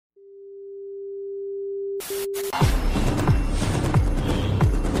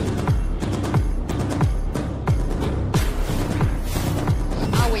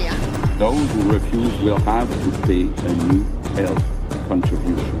Those who refuse will have to pay a new health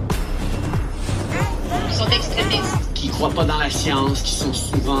contribution. Sont extrémistes. Qui croient pas dans la science, qui sont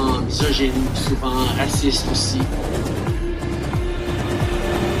souvent misogynes, souvent racistes aussi.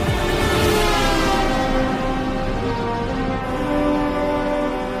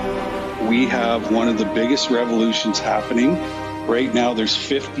 We have one of the biggest revolutions happening. Right now there's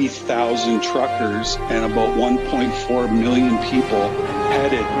 50,000 truckers and about 1.4 million people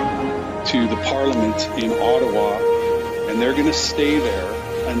headed to the Parliament in Ottawa, and they're going to stay there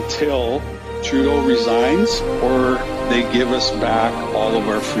until Trudeau resigns or they give us back all of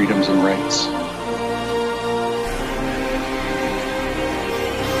our freedoms and rights.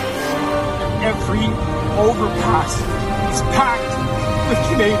 Every overpass is packed with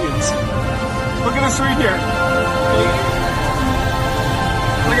Canadians. Look at this right here.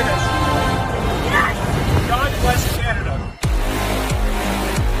 Look at this. God bless Canada.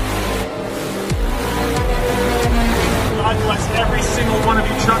 God bless every single one of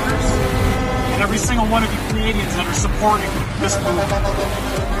you truckers and every single one of you Canadians that are supporting this movement.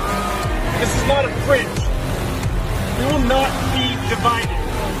 This is not a fringe. We will not be divided.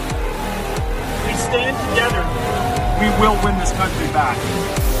 If we stand together, we will win this country back.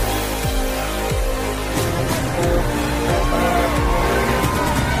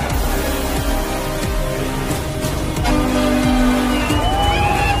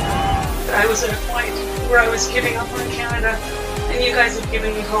 I was at a point where I was giving up on Canada, and you guys have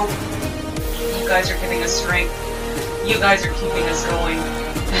given me hope. You guys are giving us strength. You guys are keeping us going.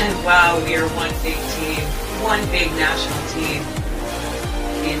 And wow, we are one big team, one big national team.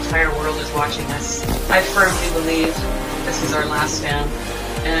 The entire world is watching us. I firmly believe this is our last stand,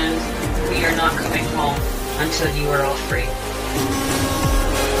 and we are not coming home until you are all free.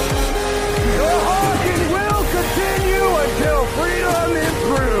 The hawking will continue until freedom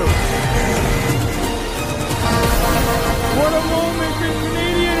improves. What a moment in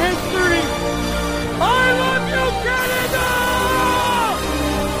Canadian history! I love you, Canada!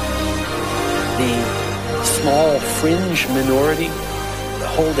 The small fringe minority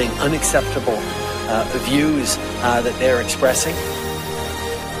holding unacceptable views that they're expressing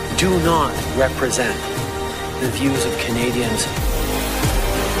do not represent the views of Canadians.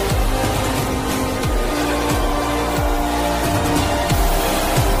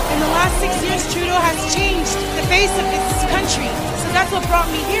 In the last 6 years, Trudeau has changed the face of this country. So that's what brought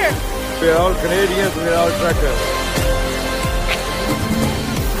me here. We're all Canadians, we're all truckers.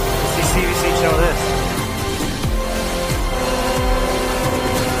 CBC show this.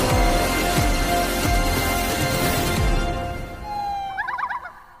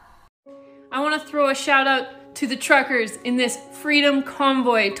 I want to throw a shout out to the truckers in this Freedom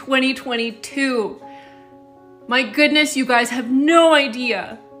Convoy 2022. My goodness, you guys have no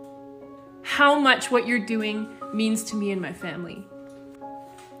idea how much what you're doing means to me and my family.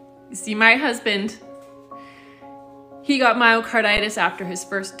 You see, my husband, he got myocarditis after his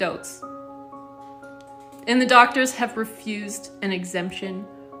first dose. And the doctors have refused an exemption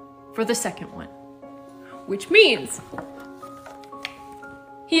for the second one. Which means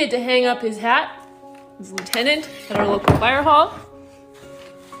he had to hang up his hat as lieutenant at our local fire hall.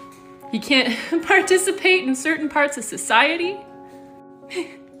 He can't participate in certain parts of society.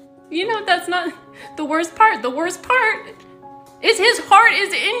 You know, that's not the worst part. The worst part is his heart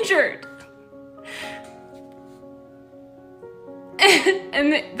is injured.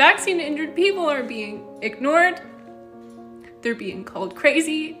 And the vaccine injured people are being ignored. They're being called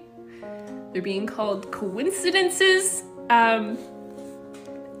crazy. They're being called coincidences. And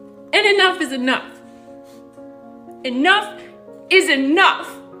enough is enough. Enough is enough.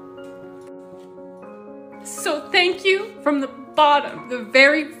 So thank you from the bottom, the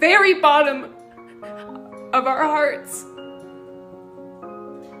very, very bottom of our hearts.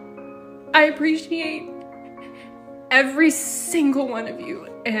 I appreciate every single one of you.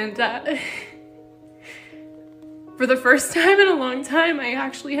 And for the first time in a long time, I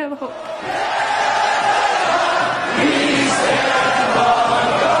actually have hope.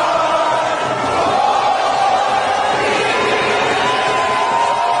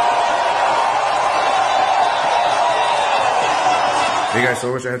 Hey guys, so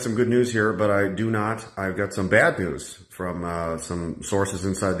I wish I had some good news here, but I do not. I've got some bad news from some sources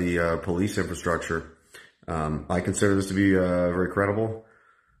inside the police infrastructure. I consider this to be very credible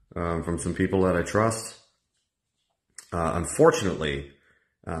from some people that I trust. Unfortunately,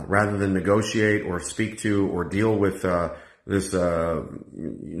 rather than negotiate or speak to or deal with this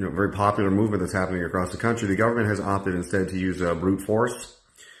very popular movement that's happening across the country, the government has opted instead to use brute force.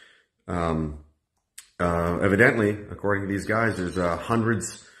 Evidently, according to these guys, there's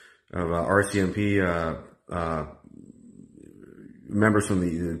hundreds of RCMP members from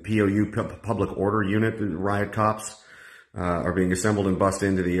the POU, Public Order Unit, riot cops, are being assembled and bussed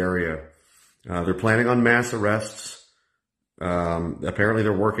into the area. They're planning on mass arrests. Apparently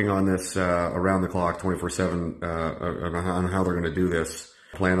they're working on this around the clock, 24/7, on how they're going to do this.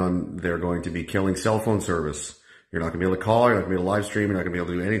 They're going to be killing cell phone service. You're not going to be able to call, you're not going to be able to live stream, you're not going to be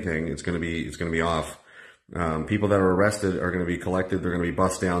able to do anything. It's going to be off. People that are arrested are going to be collected. They're going to be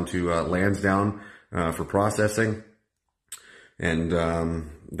bussed down to Lansdowne for processing. And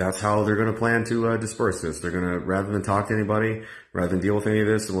that's how they're going to plan to disperse this. They're going to, rather than talk to anybody, rather than deal with any of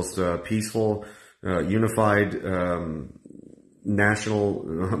this, the most peaceful, unified national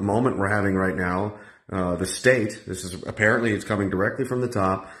moment we're having right now, the state, this is apparently it's coming directly from the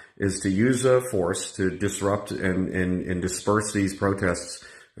top, is to use force to disrupt and disperse these protests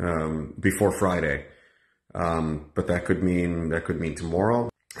before Friday. But that could mean tomorrow.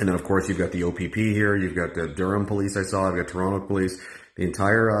 And then, of course, you've got the OPP here. You've got the Durham police, I've got Toronto police. The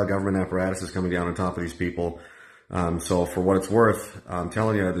entire government apparatus is coming down on top of these people. So for what it's worth, I'm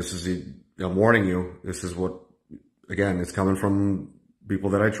telling you, I'm warning you, this is what, again, it's coming from people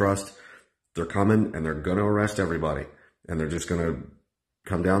that I trust. They're coming and they're going to arrest everybody. And they're just going to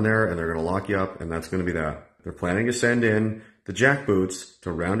come down there and they're going to lock you up, and that's going to be that. They're planning to send in the jackboots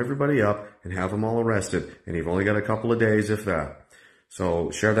to round everybody up and have them all arrested. And you've only got a couple of days, if that. So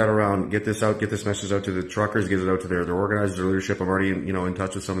share that around, get this message out to the truckers, get it out to their organizers, their leadership. I'm already, in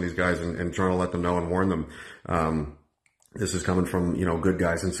touch with some of these guys and trying to let them know and warn them. This is coming from, good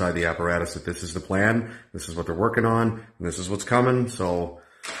guys inside the apparatus, that this is the plan, this is what they're working on, and this is what's coming. So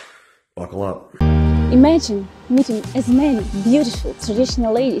buckle up. Imagine meeting as many beautiful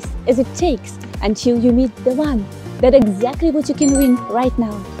traditional ladies as it takes until you meet the one. That's exactly what you can win right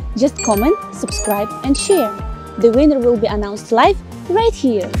now. Just comment, subscribe and share. The winner will be announced live right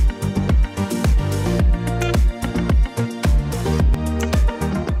here.